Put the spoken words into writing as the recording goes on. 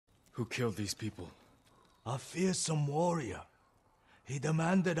Who killed these people? A fearsome warrior. He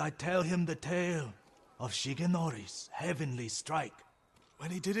demanded I tell him the tale of Shigenori's heavenly strike. When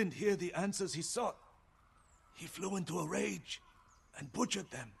he didn't hear the answers he sought, he flew into a rage and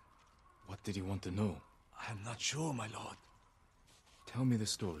butchered them. What did he want to know? I am not sure, my lord. Tell me the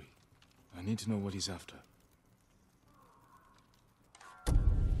story. I need to know what he's after.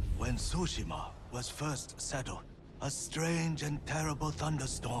 When Tsushima was first settled, a strange and terrible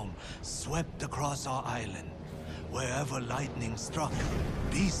thunderstorm swept across our island. Wherever lightning struck,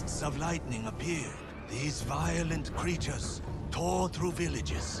 beasts of lightning appeared. These violent creatures tore through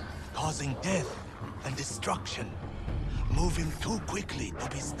villages, causing death and destruction, moving too quickly to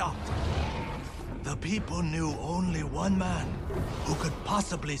be stopped. The people knew only one man who could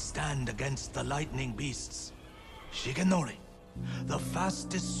possibly stand against the lightning beasts. Shigenori, the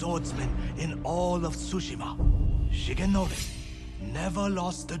fastest swordsman in all of Tsushima. Shigenori never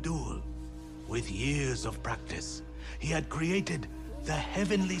lost a duel. With years of practice, he had created the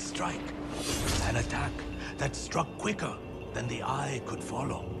Heavenly Strike, an attack that struck quicker than the eye could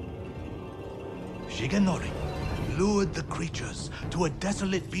follow. Shigenori lured the creatures to a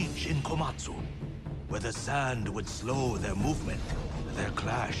desolate beach in Komatsu, where the sand would slow their movement. Their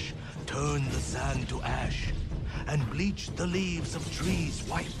clash turned the sand to ash and bleached the leaves of trees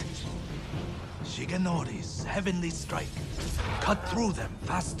white. Shigenori's Heavenly Strike cut through them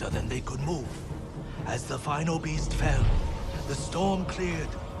faster than they could move. As the final beast fell, the storm cleared,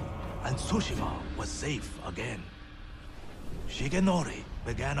 and Tsushima was safe again. Shigenori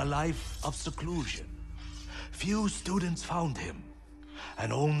began a life of seclusion. Few students found him,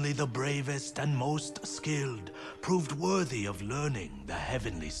 and only the bravest and most skilled proved worthy of learning the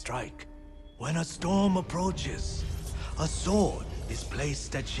Heavenly Strike. When a storm approaches, a sword is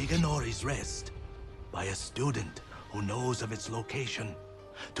placed at Shigenori's rest by a student who knows of its location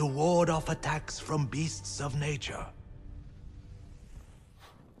to ward off attacks from beasts of nature.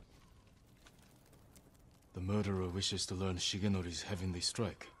 The murderer wishes to learn Shigenori's Heavenly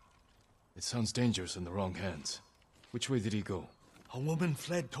Strike. It sounds dangerous in the wrong hands. Which way did he go? A woman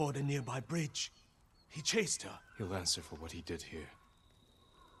fled toward a nearby bridge. He chased her. He'll answer for what he did here.